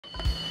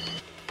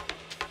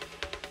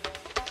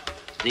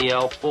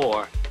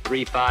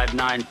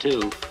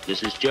DL4-3592.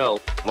 This is Joe.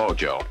 Hello,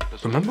 Joe.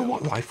 Remember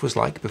what life was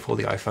like before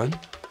the iPhone?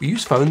 We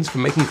used phones for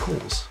making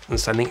calls and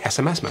sending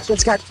SMS messages.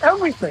 It's got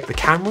everything. The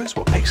cameras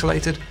were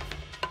pixelated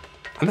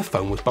and the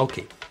phone was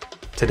bulky.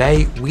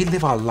 Today, we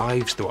live our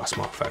lives through our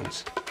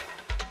smartphones,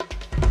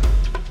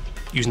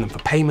 using them for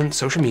payments,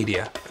 social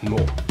media, and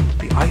more.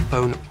 The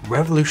iPhone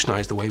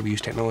revolutionized the way we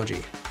use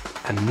technology,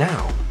 and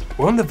now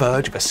we're on the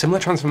verge of a similar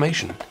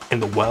transformation in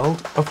the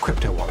world of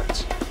crypto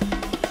wallets.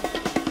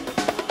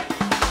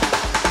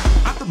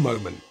 At the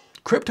moment,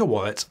 crypto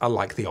wallets are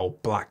like the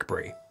old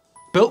BlackBerry,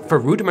 built for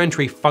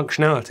rudimentary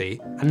functionality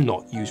and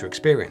not user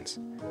experience.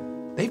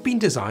 They've been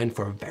designed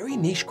for a very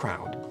niche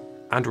crowd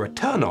and are a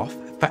turn-off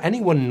for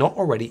anyone not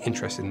already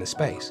interested in the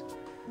space.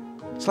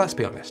 So let's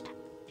be honest,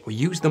 we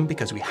use them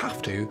because we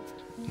have to,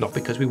 not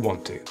because we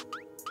want to.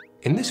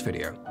 In this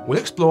video, we'll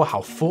explore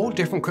how 4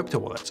 different crypto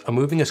wallets are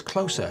moving us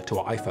closer to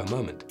our iPhone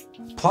moment.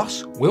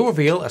 Plus, we'll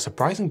reveal a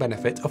surprising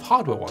benefit of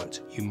hardware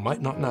wallets you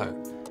might not know.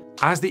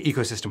 As the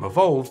ecosystem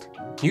evolved,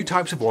 new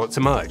types of wallets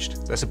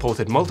emerged that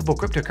supported multiple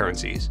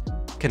cryptocurrencies,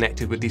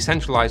 connected with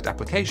decentralized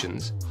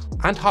applications,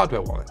 and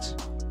hardware wallets.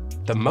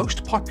 The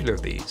most popular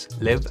of these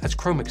live as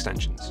Chrome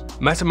extensions.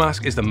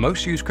 MetaMask is the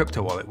most used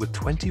crypto wallet with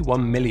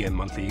 21 million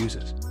monthly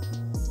users.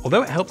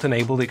 Although it helped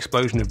enable the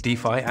explosion of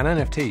DeFi and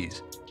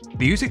NFTs,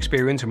 the user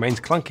experience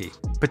remains clunky,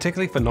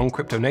 particularly for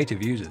non-crypto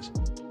native users.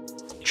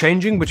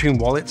 Changing between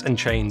wallets and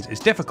chains is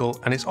difficult,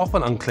 and it's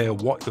often unclear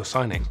what you're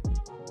signing.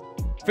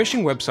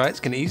 Phishing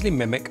websites can easily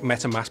mimic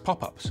MetaMask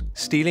pop-ups,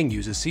 stealing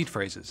users' seed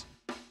phrases.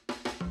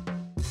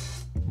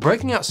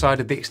 Breaking outside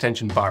of the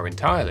extension bar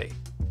entirely,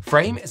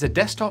 Frame is a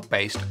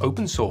desktop-based,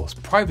 open-source,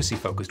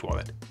 privacy-focused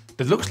wallet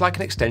that looks like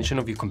an extension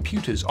of your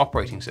computer's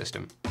operating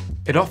system.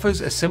 It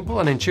offers a simple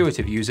and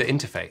intuitive user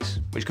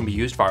interface, which can be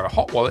used via a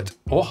hot wallet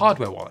or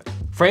hardware wallet.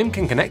 Frame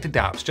can connect to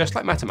dApps just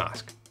like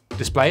MetaMask,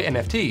 display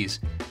NFTs,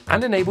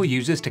 and enable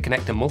users to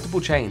connect to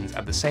multiple chains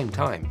at the same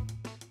time.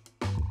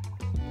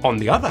 On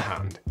the other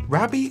hand,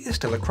 Rabby is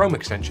still a Chrome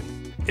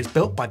extension. It's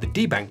built by the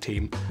dbank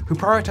team, who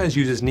prioritize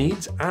users'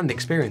 needs and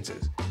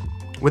experiences.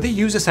 With a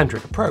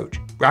user-centric approach,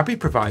 Rabby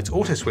provides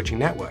auto-switching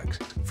networks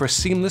for a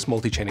seamless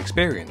multi-chain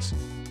experience,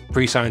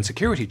 pre-signed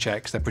security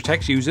checks that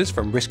protects users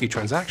from risky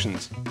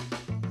transactions,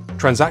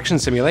 transaction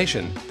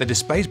simulation that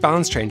displays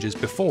balance changes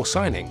before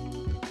signing,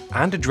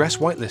 and address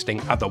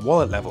whitelisting at the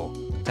wallet level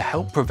to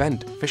help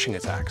prevent phishing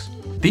attacks.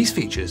 These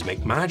features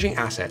make managing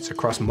assets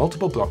across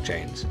multiple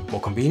blockchains more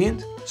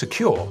convenient,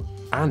 secure,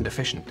 and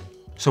efficient.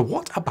 So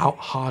what about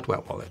hardware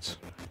wallets?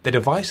 They're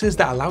devices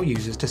that allow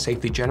users to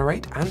safely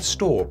generate and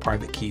store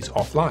private keys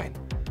offline,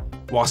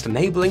 whilst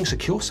enabling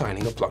secure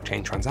signing of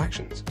blockchain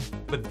transactions.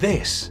 But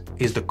this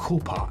is the cool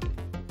part.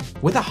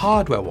 With a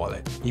hardware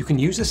wallet, you can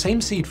use the same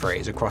seed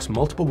phrase across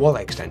multiple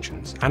wallet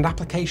extensions and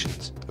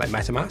applications like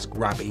MetaMask,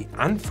 Rabby,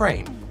 and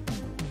Frame,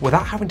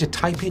 without having to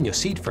type in your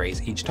seed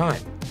phrase each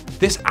time.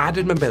 This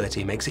added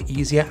mobility makes it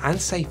easier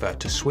and safer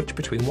to switch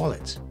between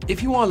wallets.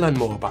 If you want to learn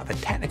more about the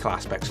technical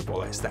aspects of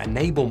wallets that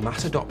enable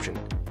mass adoption,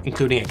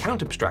 including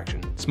account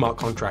abstraction, smart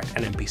contract,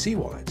 and MPC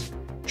wallets,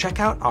 check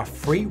out our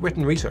free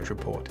written research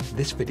report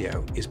this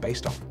video is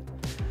based on.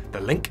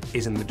 The link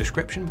is in the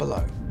description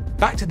below.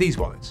 Back to these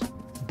wallets.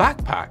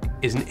 Backpack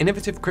is an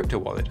innovative crypto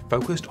wallet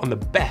focused on the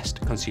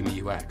best consumer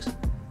UX.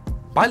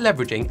 By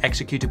leveraging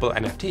executable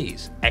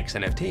NFTs,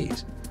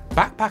 XNFTs,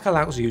 Backpack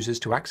allows users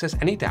to access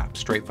any dApp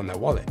straight from their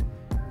wallet,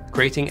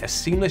 creating a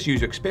seamless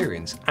user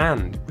experience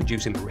and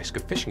reducing the risk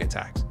of phishing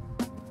attacks.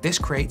 This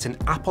creates an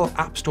Apple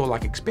App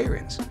Store-like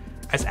experience,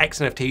 as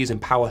XNFTs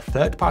empower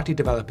third-party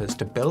developers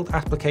to build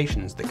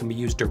applications that can be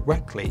used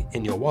directly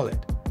in your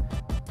wallet.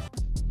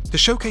 To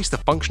showcase the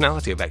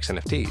functionality of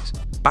XNFTs,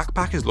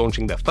 Backpack is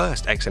launching their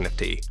first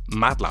XNFT,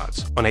 Mad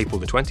Lads, on April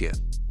the 20th,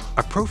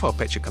 a profile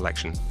picture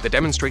collection that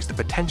demonstrates the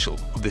potential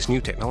of this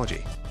new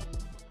technology.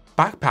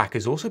 Backpack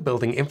is also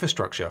building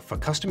infrastructure for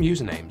custom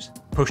usernames,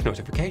 push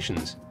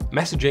notifications,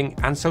 messaging,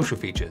 and social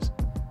features,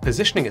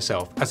 positioning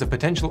itself as a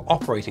potential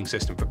operating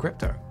system for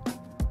crypto.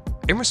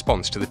 In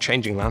response to the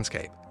changing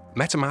landscape,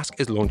 MetaMask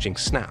is launching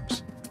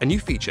Snaps, a new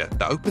feature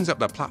that opens up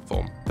their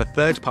platform for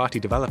third-party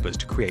developers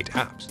to create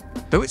apps.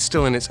 Though it's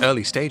still in its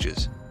early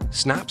stages,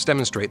 Snaps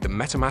demonstrate that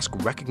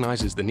MetaMask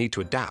recognizes the need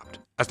to adapt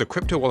as the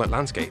crypto wallet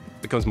landscape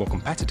becomes more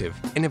competitive,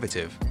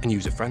 innovative, and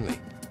user-friendly.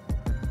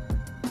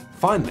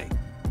 Finally,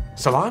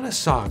 Solana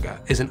Saga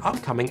is an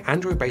upcoming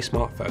Android-based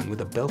smartphone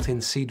with a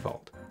built-in seed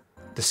vault.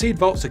 The seed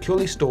vault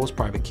securely stores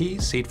private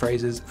keys, seed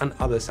phrases, and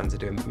other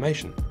sensitive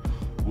information,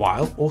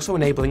 while also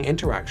enabling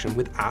interaction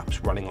with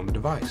apps running on the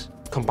device.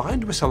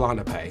 Combined with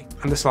Solana Pay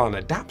and the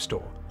Solana dApp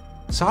Store,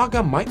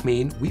 Saga might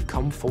mean we've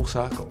come full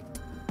circle.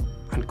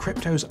 And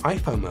crypto's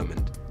iPhone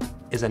moment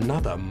is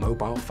another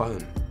mobile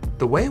phone.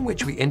 The way in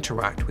which we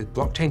interact with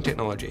blockchain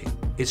technology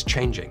is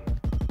changing.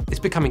 It's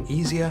becoming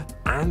easier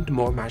and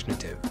more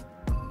imaginative.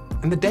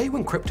 And the day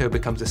when crypto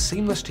becomes as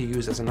seamless to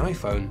use as an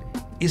iPhone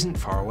isn't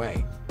far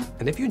away.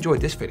 And if you enjoyed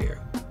this video,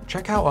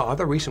 check out our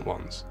other recent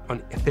ones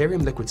on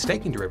Ethereum liquid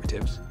staking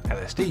derivatives,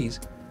 LSDs,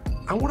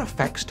 and what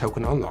affects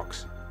token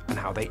unlocks, and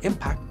how they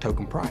impact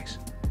token price.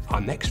 Our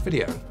next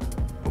video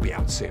will be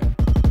out soon.